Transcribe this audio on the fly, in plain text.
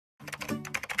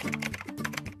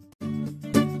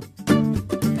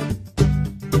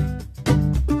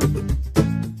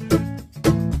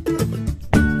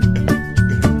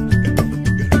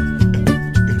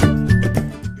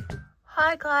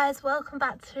guys, welcome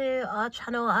back to our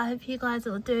channel. I hope you guys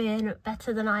are doing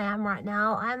better than I am right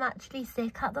now. I'm actually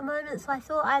sick at the moment, so I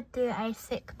thought I'd do a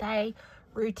sick day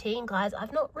routine. Guys,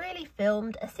 I've not really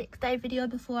filmed a sick day video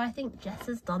before. I think Jess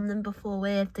has done them before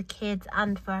with the kids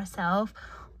and for herself,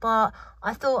 but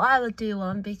I thought I would do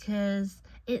one because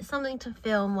it's something to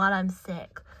film while I'm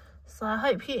sick. So I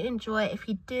hope you enjoy it. If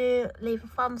you do, leave a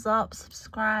thumbs up,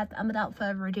 subscribe, and without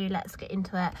further ado, let's get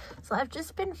into it. So I've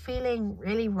just been feeling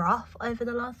really rough over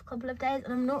the last couple of days,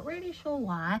 and I'm not really sure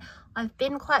why. I've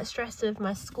been quite stressed with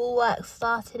my schoolwork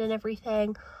started and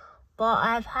everything, but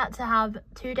I've had to have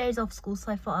 2 days off school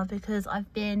so far because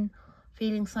I've been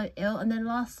feeling so ill. And then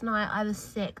last night I was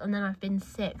sick, and then I've been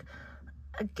sick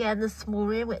again this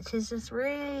morning, which is just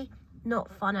really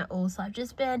not fun at all. So I've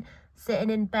just been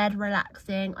sitting in bed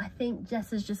relaxing. I think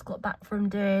Jess has just got back from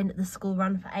doing the school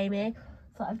run for Amy,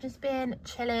 so I've just been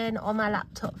chilling on my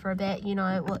laptop for a bit, you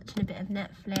know, watching a bit of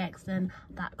Netflix and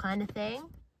that kind of thing.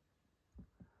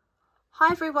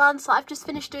 Hi everyone, so I've just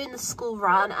finished doing the school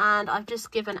run and I've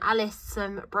just given Alice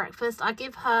some breakfast. I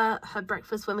give her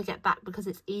breakfast when we get back because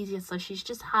it's easier. So she's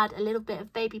just had a little bit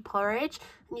of baby porridge,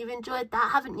 and you've enjoyed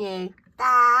that, haven't you?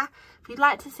 If you'd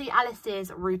like to see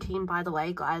Alice's routine, by the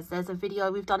way, guys, there's a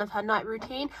video we've done of her night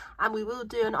routine, and we will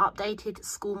do an updated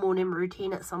school morning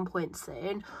routine at some point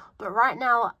soon. But right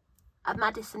now,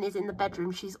 Maddison is in the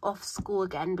bedroom. She's off school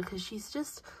again because she's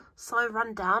just so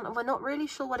run down, and we're not really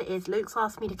sure what it is. Luke's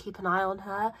asked me to keep an eye on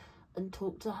her and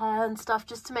talk to her and stuff,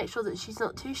 just to make sure that she's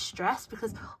not too stressed,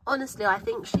 because honestly I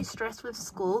think she's stressed with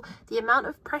school. The amount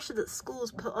of pressure that schools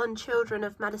put on children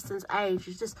of Maddison's age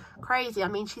is just crazy. I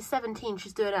mean, she's 17,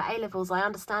 she's doing her A-levels. I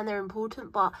understand they're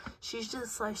important, but she's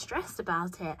just so stressed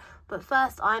about it. But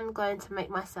first I'm going to make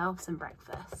myself some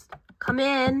breakfast. Come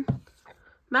in.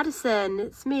 Maddison,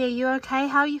 it's me. Are you okay?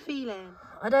 How are you feeling?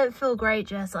 I don't feel great,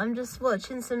 Jess. I'm just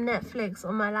watching some Netflix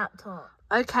on my laptop.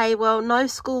 Okay, well, no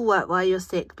schoolwork while you're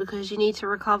sick because you need to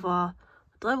recover.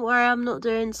 Don't worry, I'm not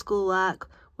doing schoolwork.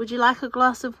 Would you like a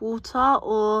glass of water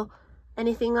or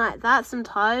anything like that? Some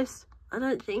toast? I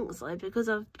don't think so because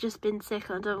I've just been sick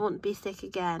and I don't want to be sick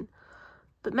again.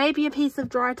 But maybe a piece of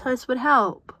dry toast would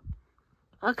help.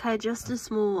 Okay, just a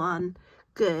small one.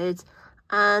 Good.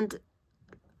 And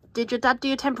did your dad do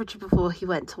your temperature before he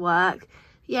went to work?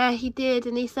 Yeah, he did,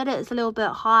 and he said it's a little bit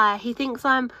high. He thinks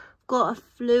I'm got a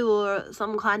flu or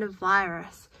some kind of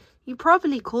virus. You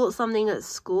probably caught something at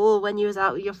school when you was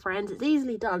out with your friends. It's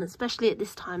easily done, especially at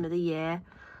this time of the year.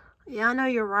 Yeah, I know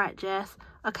you're right, Jess.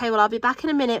 Okay, well, I'll be back in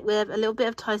a minute with a little bit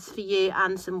of toast for you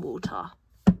and some water.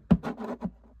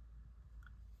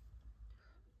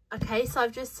 Okay, so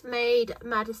I've just made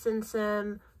Maddison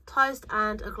some toast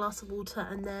and a glass of water,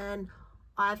 and then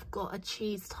I've got a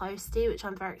cheese toasty, which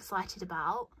I'm very excited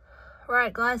about.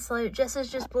 Right, guys, so Jess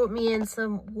has just brought me in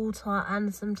some water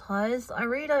and some toast. I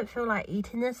really don't feel like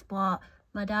eating this, but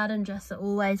my dad and Jess are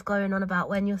always going on about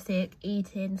when you're sick,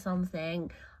 eating something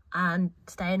and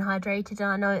staying hydrated. And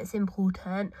I know it's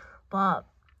important, but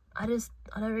I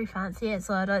don't really fancy it,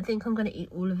 so I don't think I'm going to eat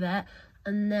all of it.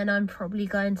 And then I'm probably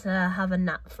going to have a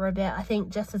nap for a bit. I think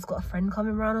Jess has got a friend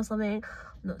coming around or something.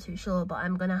 I'm not too sure, but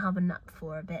I'm going to have a nap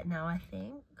for a bit now, I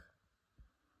think.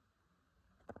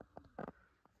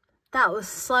 That was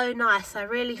so nice. I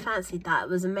really fancied that. It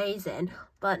was amazing.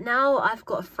 But now I've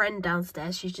got a friend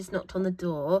downstairs. She's just knocked on the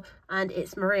door, and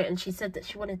it's Maria, and she said that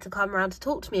she wanted to come around to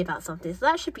talk to me about something. So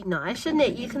that should be nice, shouldn't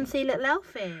it? You can see little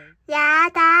Elfie. Yeah,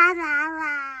 da, da,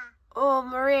 da. Oh,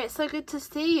 Maria, it's so good to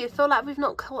see you. I feel like we've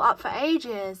not caught up for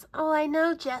ages. Oh, I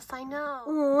know, Jess, I know.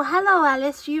 Oh, hello,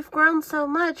 Alice. You've grown so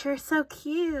much. You're so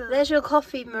cute. There's your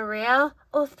coffee, Maria.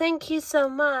 Oh, thank you so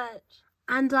much.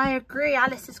 And I agree,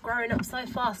 Alice is growing up so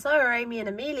fast. So are Amy and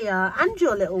Amelia. And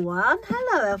your little one.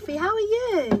 Hello, Elfie. How are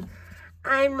you?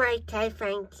 I'm okay,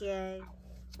 thank you.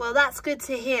 Well, that's good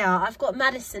to hear. I've got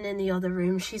Maddison in the other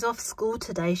room. She's off school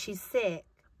today. She's sick.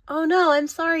 Oh, no, I'm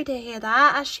sorry to hear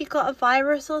that. Has she got a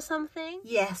virus or something?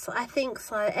 Yes, I think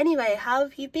so. Anyway, how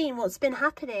have you been? What's been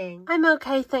happening? I'm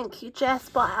okay, thank you, Jess.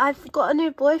 But I've got a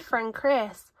new boyfriend,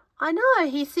 Chris. I know,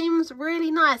 he seems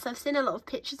really nice. I've seen a lot of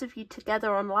pictures of you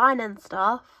together online and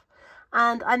stuff.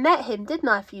 And I met him, didn't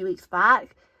I, a few weeks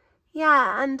back?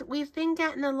 Yeah, and we've been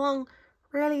getting along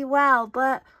really well.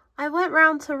 But I went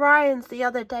round to Ryan's the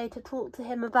other day to talk to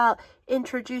him about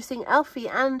introducing Elfie,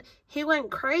 and he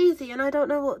went crazy and I don't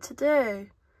know what to do.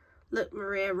 Look,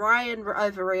 Maria, Ryan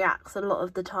overreacts a lot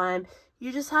of the time.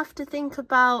 You just have to think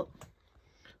about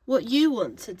what you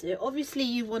want to do. Obviously,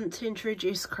 you want to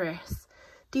introduce Chris.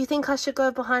 Do you think I should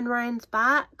go behind Ryan's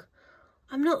back?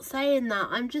 I'm not saying that.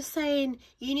 I'm just saying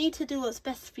you need to do what's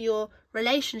best for your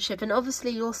relationship. And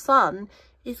obviously your son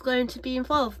is going to be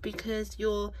involved because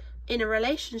you're in a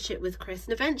relationship with Chris,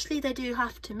 and eventually they do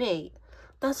have to meet.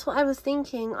 That's what I was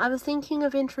thinking. I was thinking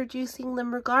of introducing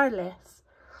them regardless.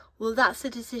 Well, that's a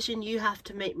decision you have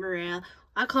to make, Maria.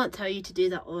 I can't tell you to do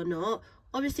that or not.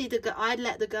 Obviously, I'd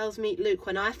let the girls meet Luke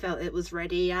when I felt it was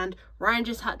ready, and Ryan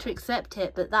just had to accept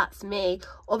it, but that's me.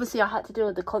 Obviously, I had to deal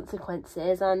with the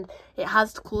consequences, and it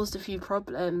has caused a few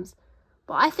problems.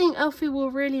 But I think Elfie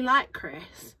will really like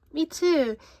Chris. Me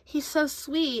too. He's so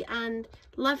sweet and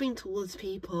loving towards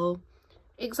people.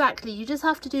 Exactly. You just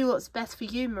have to do what's best for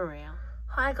you, Maria.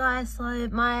 Hi, guys. So,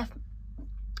 my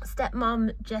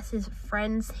stepmom Jess's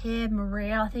friend's here,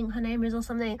 Maria I think her name is, or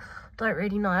something. Don't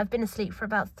really know. I've been asleep for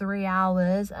about 3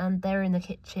 hours and they're in the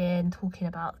kitchen talking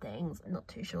about things. I'm not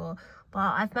too sure, but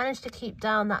I've managed to keep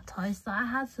down that toast that I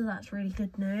had, so that's really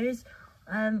good news.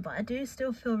 But I do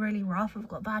still feel really rough. I've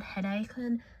got a bad headache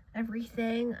and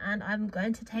everything, and I'm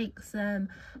going to take some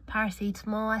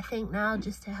paracetamol I think now,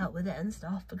 just to help with it and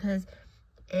stuff, because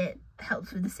it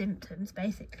helps with the symptoms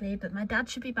basically. But my dad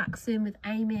should be back soon with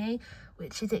Amy,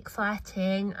 which is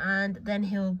exciting, and then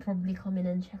he'll probably come in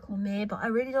and check on me. But I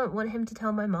really don't want him to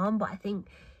tell my mum, but I think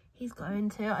he's going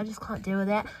to. I just can't deal with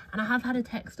it. And I have had a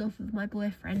text off with my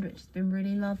boyfriend, which has been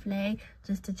really lovely,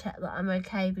 just to check that I'm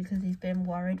okay, because he's been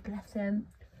worried, bless him.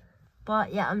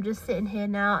 But yeah, I'm just sitting here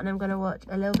now and I'm going to watch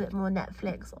a little bit more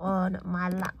Netflix on my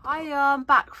laptop. Hi, I'm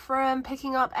back from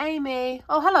picking up Amy.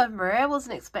 Oh, hello, Maria. I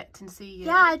wasn't expecting to see you.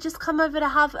 Yeah, I just come over to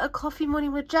have a coffee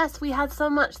morning with Jess. We had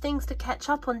so much things to catch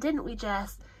up on, didn't we,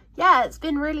 Jess? Yeah, it's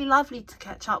been really lovely to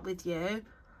catch up with you.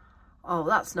 Oh,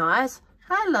 that's nice.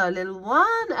 Hello, little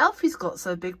one. Elfie's got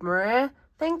so big, Maria.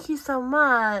 Thank you so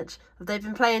much. Have they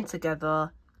been playing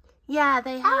together? Yeah,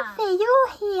 they have. Elfie,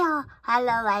 you're here.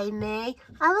 Hello, Amy.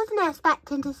 I wasn't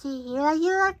expecting to see you. Are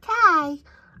you okay?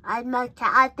 I'm okay.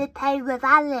 I've been playing with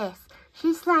Alice.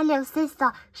 She's my little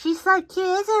sister. She's so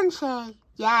cute, isn't she?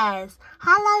 Yes.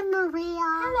 Hello, Maria.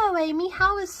 Hello, Amy.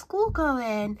 How is school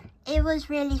going? It was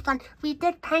really fun. We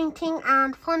did painting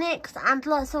and phonics and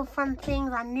lots of fun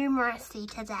things and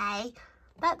numeracy today.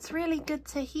 That's really good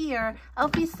to hear.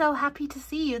 Elfie's so happy to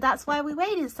see you. That's why we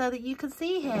waited, so that you could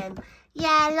see him. Yeah,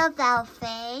 I love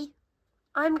Elfie.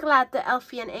 I'm glad that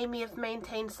Elfie and Amy have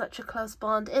maintained such a close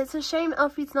bond. It's a shame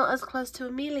Elfie's not as close to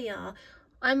Amelia.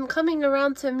 I'm coming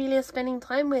around to Amelia spending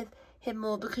time with him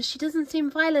more, because she doesn't seem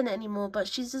violent anymore, but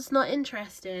she's just not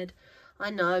interested. I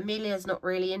know, Amelia's not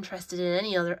really interested in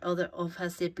any other of her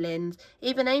siblings.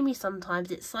 Even Amy sometimes.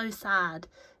 It's so sad.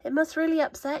 It must really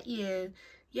upset you.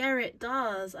 Yeah, it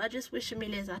does. I just wish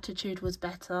Amelia's attitude was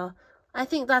better. I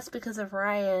think that's because of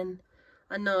Ryan.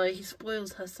 I know, he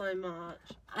spoils her so much.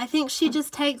 I think she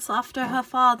just takes after her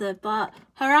father, but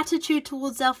her attitude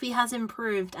towards Elfie has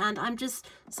improved, and I'm just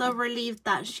so relieved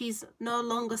that she's no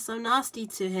longer so nasty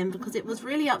to him, because it was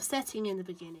really upsetting in the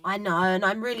beginning. I know, and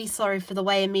I'm really sorry for the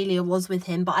way Amelia was with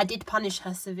him, but I did punish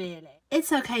her severely.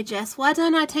 It's okay, Jess. Why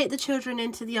don't I take the children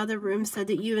into the other room so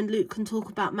that you and Luke can talk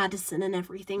about Maddison and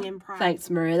everything in private? Thanks,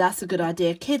 Maria. That's a good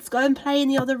idea. Kids, go and play in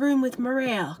the other room with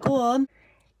Maria. Go on.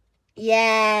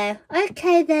 Yeah,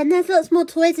 okay then. There's lots more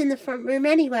toys in the front room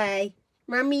anyway.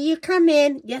 Mummy, you come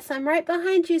in. Yes, I'm right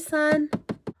behind you, son.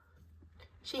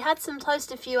 She had some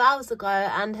toast a few hours ago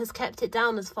and has kept it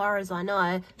down as far as I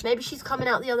know. Maybe she's coming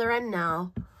out the other end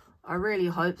now. I really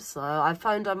hope so. I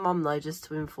phoned her mum though, just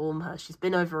to inform her. She's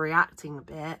been overreacting a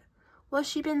bit. What's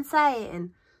she been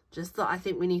saying? Just that I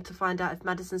think we need to find out if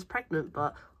Maddison's pregnant,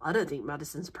 but I don't think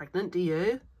Maddison's pregnant, do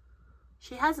you?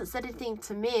 She hasn't said anything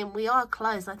to me, and we are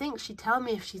close. I think she'd tell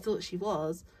me if she thought she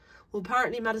was. Well,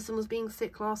 apparently Maddison was being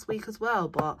sick last week as well,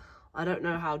 but I don't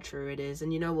know how true it is.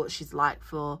 And you know what she's like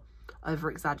for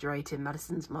over-exaggerating.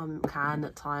 Maddison's mum can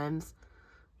at times.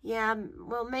 Yeah,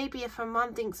 well, maybe if her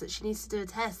mum thinks that she needs to do a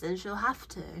test, then she'll have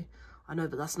to. I know,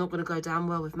 but that's not going to go down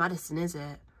well with Maddison, is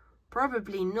it?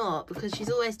 Probably not, because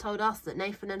she's always told us that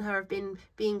Nathan and her have been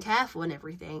being careful and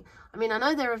everything. I mean, I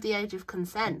know they're of the age of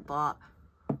consent, but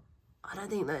I don't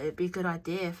think that it'd be a good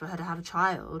idea for her to have a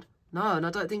child. No, and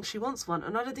I don't think she wants one.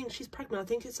 And I don't think she's pregnant. I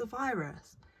think it's a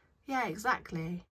virus. Yeah, exactly.